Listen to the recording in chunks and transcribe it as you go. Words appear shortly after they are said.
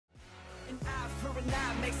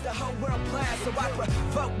M.O.A.B makes the whole world blind, so I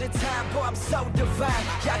provoke the time, boy, I'm so divine.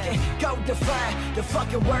 Y'all can go define the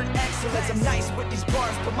fucking word excellence. I'm nice with these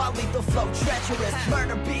bars, but my lethal flow treacherous.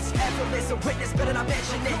 Murder beats effortless, a witness better not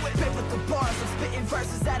mention it. Biblical bars, I'm spitting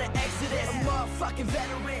verses out of Exodus. A motherfucking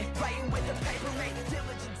veteran, writing with the paper, made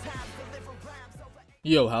diligent time, deliver rhymes over.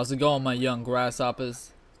 Yo, how's it going, my young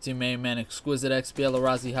grasshoppers? It's your main man, MrExquiziteXBL or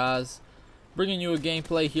Hi-Rez, bringing you a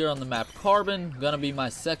gameplay here on the map Carbon. Gonna be my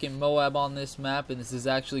second M.O.A.B on this map, and this is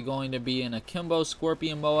actually going to be an Akimbo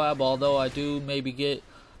Scorpion M.O.A.B, although I do maybe get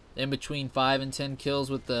in between 5 and 10 kills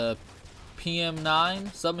with the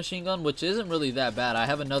PM-9 submachine gun, which isn't really that bad. I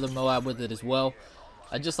have another M.O.A.B with it as well.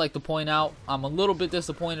 I'd just like to point out, I'm a little bit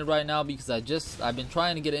disappointed right now because I've been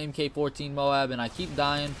trying to get an MK14 M.O.A.B and I keep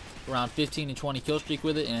dying around 15 and 20 kill streak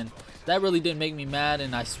with it, and that really didn't make me mad,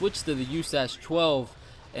 and I switched to the U-12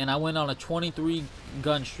 and I went on a 23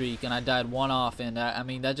 gun streak and I died one off, and I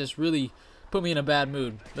mean, that just really put me in a bad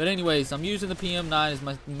mood. But anyways, I'm using the PM-9 as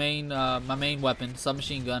my main weapon,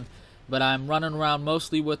 submachine gun, but I'm running around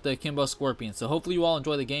mostly with the Akimbo Scorpion. So hopefully you all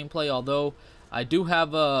enjoy the gameplay, although I do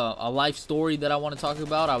have a life story that I want to talk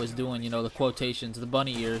about. I was doing, you know, the quotations, the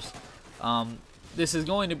bunny ears. This is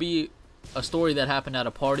going to be a story that happened at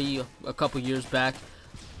a party a couple years back.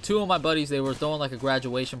 Two of my buddies, they were throwing like a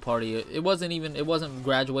graduation party. It wasn't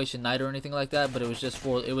graduation night or anything like that, but it was just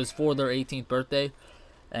for their 18th birthday,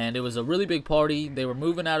 and it was a really big party. They were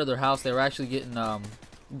moving out of their house. They were actually getting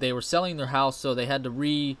they were selling their house, so they had to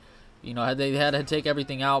they had to take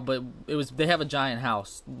everything out. But they have a giant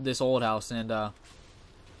house, this old house, and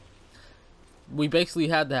we basically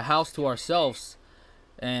had the house to ourselves,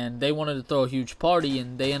 and they wanted to throw a huge party,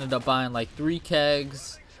 and they ended up buying like 3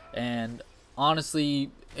 kegs, and honestly,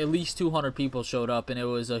 at least 200 people showed up, and it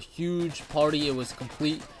was a huge party. It was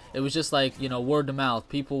complete. It was just like, you know, word to mouth.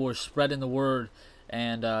 People were spreading the word,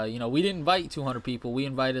 and you know, we didn't invite 200 people. We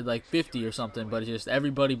invited like 50 or something, but just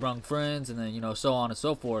everybody brung friends, and then, you know, so on and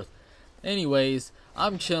so forth. Anyways,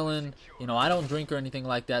 I'm chilling. You know, I don't drink or anything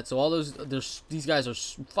like that. So all these guys are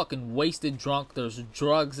fucking wasted drunk. There's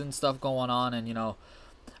drugs and stuff going on, and you know,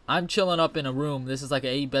 I'm chilling up in a room. This is like an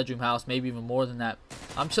 8-bedroom house, maybe even more than that.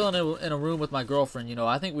 I'm chilling in a room with my girlfriend. You know,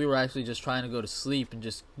 I think we were actually just trying to go to sleep and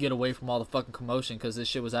just get away from all the fucking commotion because this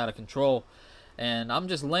shit was out of control. And I'm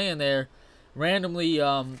just laying there. Randomly,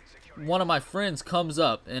 one of my friends comes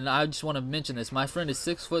up, and I just want to mention this. My friend is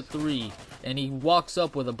 6'3", and he walks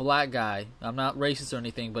up with a black guy. I'm not racist or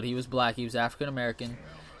anything, but he was black. He was African American.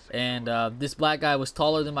 And this black guy was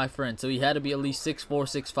taller than my friend, so he had to be at least 6'4",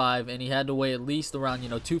 6'5", and he had to weigh at least around, you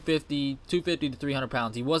know, 250 to 300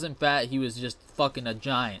 pounds. He wasn't fat, he was just fucking a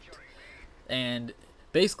giant. And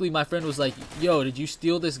basically my friend was like, yo, did you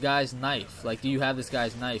steal this guy's knife? Like, do you have this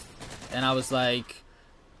guy's knife? And I was like,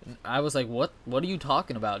 what are you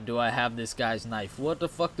talking about? Do I have this guy's knife? What the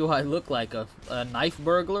fuck do I look like? A knife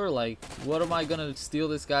burglar? Like, what am I gonna steal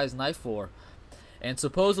this guy's knife for? And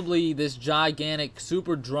supposedly this gigantic,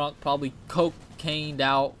 super drunk, probably cocained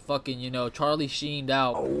out, fucking, you know, Charlie Sheened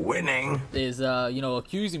out, Winning is you know,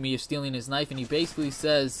 accusing me of stealing his knife. And he basically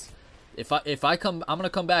says, if I come, I'm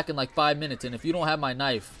gonna come back in like 5 minutes, and if you don't have my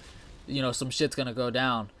knife, you know, some shit's gonna go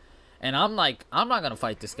down. And I'm like, I'm not gonna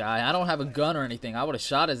fight this guy. I don't have a gun or anything. I would have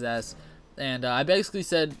shot his ass. And I basically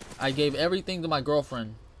said, I gave everything to my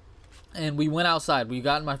girlfriend, and we went outside. We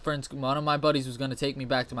got in my friend's, one of my buddies was gonna take me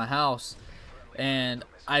back to my house. And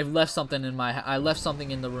I left something in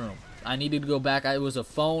the room. I needed to go back. It was a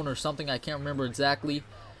phone or something, I can't remember exactly,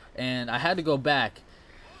 and I had to go back.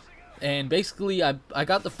 And basically I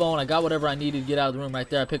got the phone, I got whatever I needed to get out of the room right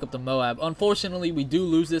there. I pick up the M.O.A.B. Unfortunately, we do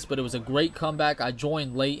lose this, but it was a great comeback. I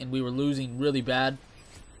joined late and we were losing really bad.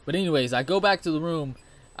 But anyways, I go back to the room,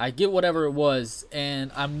 I get whatever it was,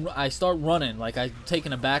 and I start running. Like, I'm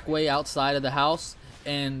taking a back way outside of the house,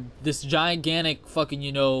 and this gigantic fucking,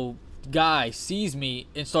 you know, guy sees me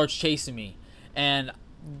and starts chasing me. And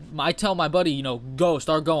I tell my buddy, you know,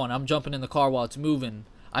 start going. I'm jumping in the car while it's moving.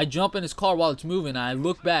 I jump in his car while it's moving, and I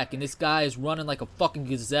look back, and this guy is running like a fucking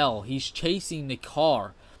gazelle. He's chasing the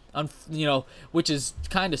car, you know, which is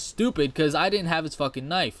kind of stupid because I didn't have his fucking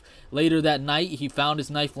knife. Later that night, he found his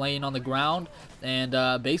knife laying on the ground, and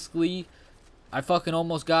basically I fucking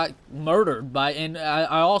almost got murdered by. And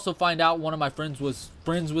I also find out one of my friends was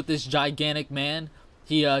friends with this gigantic man.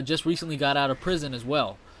 He just recently got out of prison as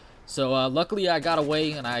well. So luckily I got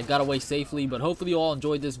away, and I got away safely. But hopefully you all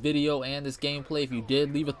enjoyed this video and this gameplay. If you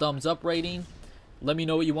did, leave a thumbs up rating. Let me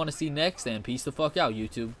know what you want to see next, and peace the fuck out,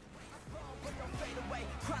 YouTube.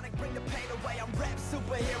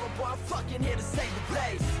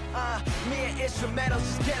 me and instrumentals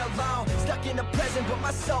just get along. Stuck in the present, but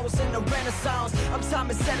my soul's in the renaissance. I'm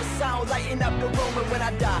Simon set a sound, lighting up the room. And when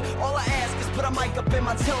I die, all I ask is put a mic up in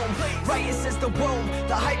my tomb. Writing since the womb,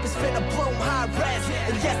 the hype is finna bloom. Hi-Rez,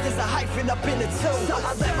 and yes, there's a hyphen up in the tomb. So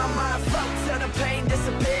I let my mind float till the pain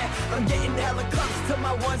disappear. I'm getting hella close till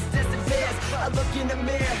my once disappears. I look in the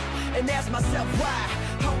mirror and ask myself why.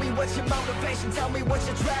 Homie, what's your motivation? Tell me what's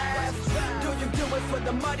your drive. Do you do it for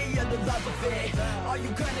the money or the love of it? Are you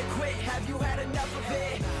gonna quit? Have you had enough of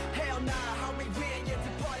it?